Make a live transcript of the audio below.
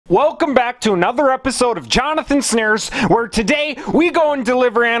Welcome back to another episode of Jonathan Snares, where today we go and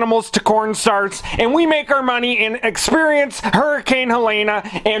deliver animals to corn stars, and we make our money and experience Hurricane Helene,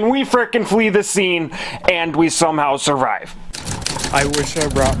 and we frickin' flee the scene, and we somehow survive. I wish I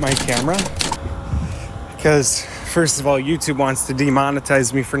brought my camera, because first of all, YouTube wants to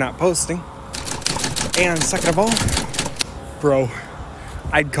demonetize me for not posting, and second of all, bro,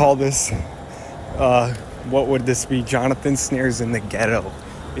 I'd call this, what would this be? Jonathan Snares in the ghetto.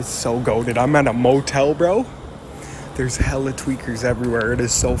 It's so goated. I'm at a motel, bro. There's hella tweakers everywhere. It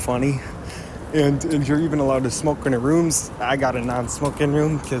is so funny. And you're even allowed to smoke in the rooms. I got a non-smoking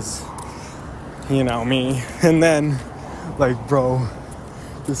room because, you know, me. And then, like, bro,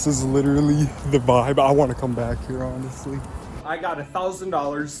 this is literally the vibe. I want to come back here, honestly. I got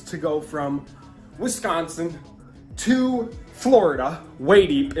 $1,000 to go from Wisconsin to Florida, way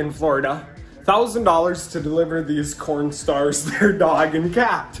deep in Florida. $1,000 to deliver these corn stars, their dog and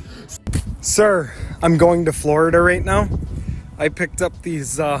cat. Sir, I'm going to Florida right now. I picked up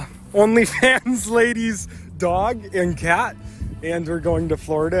these OnlyFans ladies' dog and cat, and we're going to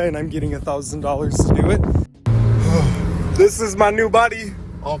Florida, and I'm getting $1,000 to do it. This is my new buddy.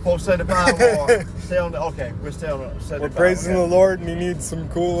 On post set by or stay on the, okay, we're staying on set. We're praising the Lord, and he needs some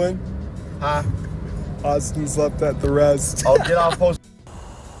cooling. Huh? Austin slept at the rest. I'll get on post.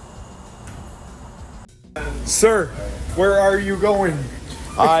 Sir, where are you going?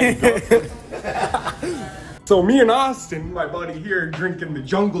 So me and Austin, my buddy here, drinking the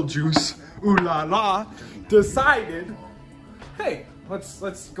jungle juice, ooh la la, decided, hey,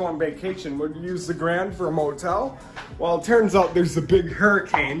 let's go on vacation. Would you use the Grand for a motel? Well, it turns out there's a big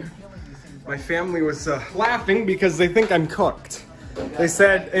hurricane. My family was laughing because they think I'm cooked. They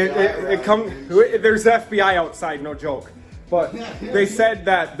said there's FBI outside, no joke. But they said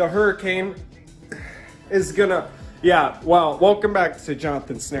that the hurricane is gonna, yeah, well, welcome back to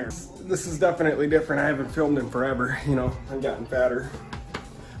Jonathan Snares. This is definitely different. I haven't filmed in forever, you know, I've gotten fatter.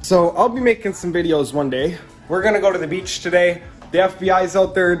 So I'll be making some videos one day. We're gonna go to the beach today. The FBI's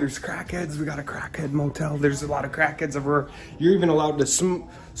out there, there's crackheads. We got a crackhead motel. There's a lot of crackheads everywhere. You're even allowed to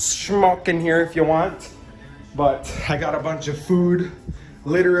smoke in here if you want. But I got a bunch of food,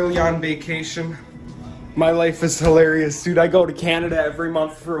 literally on vacation. My life is hilarious, dude. I go to Canada every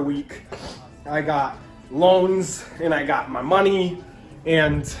month for a week. I got loans and I got my money,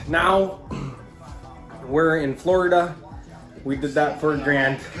 and now we're in Florida. We did that for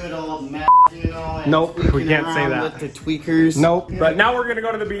 $1,000. Good old Matt, you know. Nope, we can't say that. With the tweakers. Nope, but now we're gonna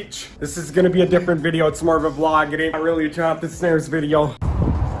go to the beach. This is gonna be a different video. It's more of a vlog. It ain't really a Jonathan Snares video.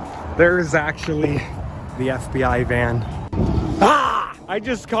 There is actually the FBI van. Ah! I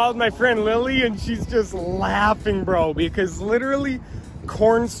just called my friend Lily and she's just laughing, bro, because literally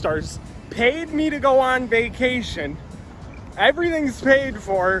corn stars paid me to go on vacation. Everything's paid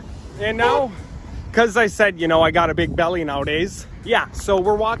for, and now, because I said, you know, I got a big belly nowadays. Yeah, so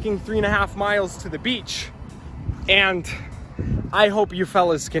we're walking 3.5 miles to the beach, and I hope you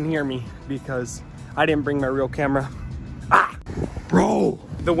fellas can hear me because I didn't bring my real camera. Ah, bro,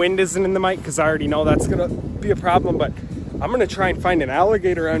 the wind isn't in the mic because I already know that's gonna be a problem, but I'm gonna try and find an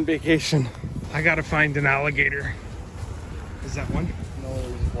alligator on vacation. I gotta find an alligator. Is that one? No,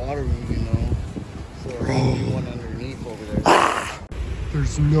 there's water moving though. So there's one underneath over there. Ah!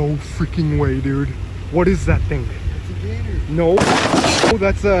 There's no freaking way, dude. What is that thing? It's a gator. No. Oh,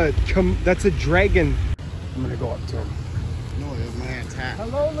 that's a dragon. I'm gonna go up to him. No, it might attack.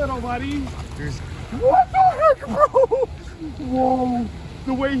 Hello, little buddy. What the heck, bro? Whoa.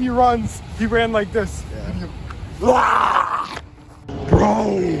 The way he runs, he ran like this. Yeah. Ah!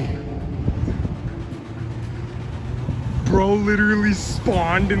 Bro. Bro literally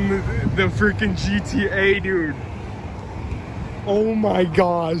spawned in the freaking GTA, dude. Oh my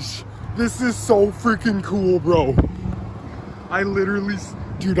gosh. This is so freaking cool, bro. I literally,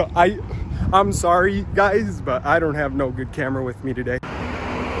 dude, I'm sorry, guys, but I don't have no good camera with me today.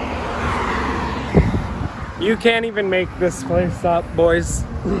 You can't even make this place up, boys.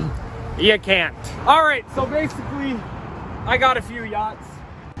 You can't. All right, so basically, I got a few yachts.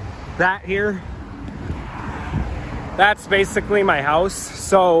 That here, that's basically my house.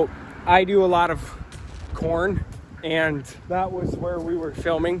 So I do a lot of corn, and that was where we were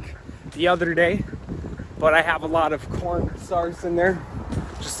filming the other day. But I have a lot of corn stars in there,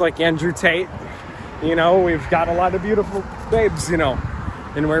 just like Andrew Tate. You know, we've got a lot of beautiful babes, you know,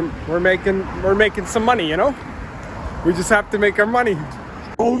 and we're making some money, you know. We just have to make our money.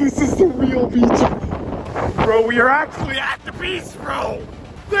 Oh, this is the real beach, bro. We are actually at the beach, bro.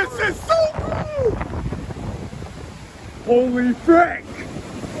 This is so cool. Holy frick!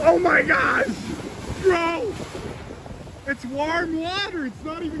 Oh my gosh, bro! It's warm water. It's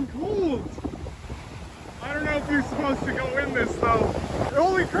not even cold. I don't know if you're supposed to go in this though.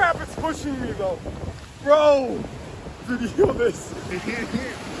 Holy crap, it's pushing me though. Bro, video this.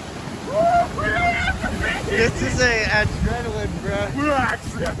 This is a adrenaline, bro. We're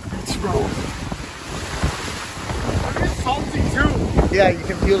actually at the beach, bro. It's salty too. Yeah, you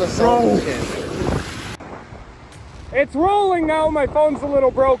can feel the salt and shit. It's rolling now. My phone's a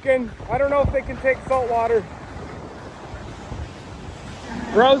little broken. I don't know if they can take salt water.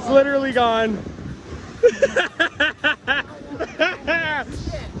 Bro's literally gone. Doesn't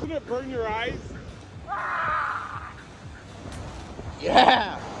it burn your eyes?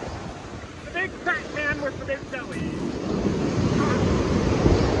 Yeah. The big fat man with the big belly.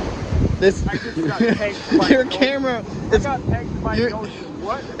 This I just got pegged by your the camera. ocean. I got pegged by the ocean.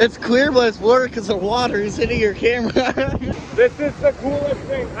 What? It's clear, but it's blurred because the water is hitting your camera. This is the coolest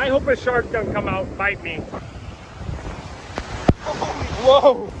thing. I hope a shark doesn't come out and bite me.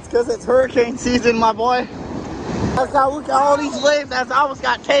 Whoa! It's because it's hurricane season, my boy. I got look at all these waves as I almost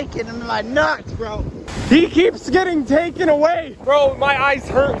got taken in my nuts, bro. He keeps getting taken away. Bro, my eyes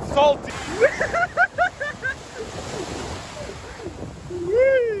hurt. It's salty.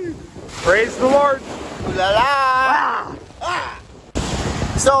 Praise the Lord. Ooh la la. Ah.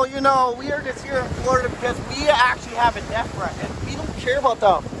 So, you know, we are just here in Florida because we actually have a death threat and we don't care about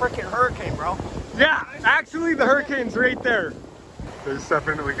the freaking hurricane, bro. Yeah, actually the hurricane's right there. There's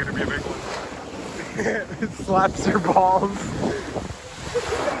definitely gonna be a big one. It slaps your balls.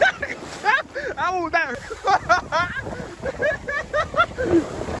 Ow, that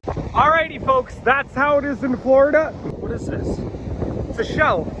Alrighty folks, that's how it is in Florida. What is this? It's a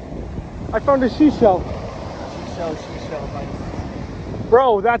shell. I found a seashell. Seashell, buddy.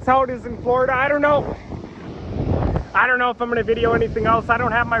 Bro, that's how it is in Florida. I don't know if I'm gonna video anything else. I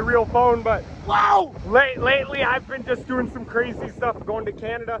don't have my real phone, but wow! Lately I've been just doing some crazy stuff, going to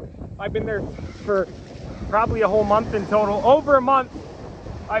Canada. I've been there for probably a whole month in total. Over a month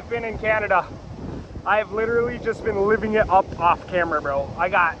I've been in Canada. I've literally just been living it up off camera, bro. I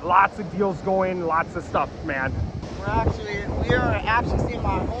got lots of deals going, lots of stuff, man. We are actually seeing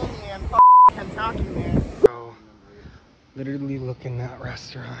my homie in Kentucky, man. Bro, literally looking at that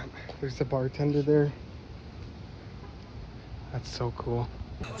restaurant. There's a bartender there. That's so cool.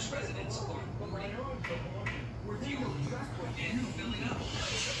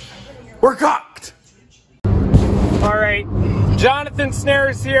 We're cocked! Alright, Jonathan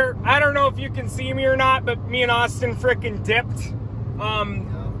Snares here. I don't know if you can see me or not, but me and Austin frickin' dipped.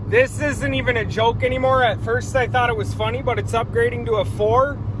 This isn't even a joke anymore. At first I thought it was funny, but it's upgrading to a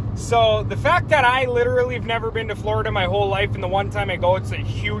 4. So the fact that I literally have never been to Florida my whole life, and the one time I go, it's a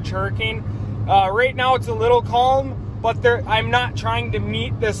huge hurricane. Right now it's a little calm, but I'm not trying to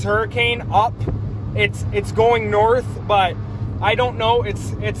meet this hurricane up. It's going north, but I don't know.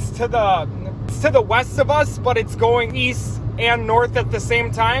 It's to the west of us, but it's going east and north at the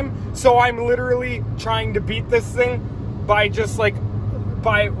same time. So I'm literally trying to beat this thing by just like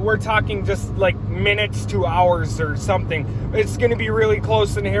we're talking just like minutes to hours or something. It's gonna be really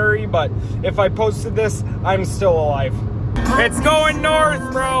close and hairy, but if I posted this, I'm still alive. It's going north,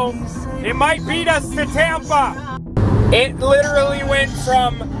 bro. It might beat us to Tampa. It literally went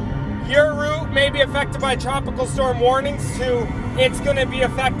from your route may be affected by tropical storm warnings to it's gonna be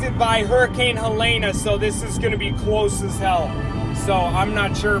affected by Hurricane Helene, so this is gonna be close as hell. So I'm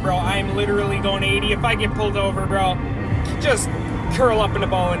not sure, bro. I'm literally going 80. If I get pulled over, bro, just curl up in a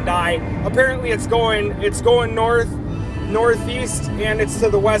ball and die. Apparently it's going northeast, and it's to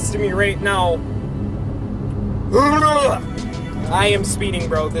the west of me right now. I am speeding,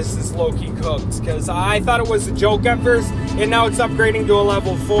 bro. This is low-key cooked because I thought it was a joke at first, and now it's upgrading to a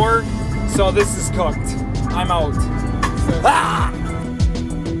level 4. So this is cooked. I'm out. Ah!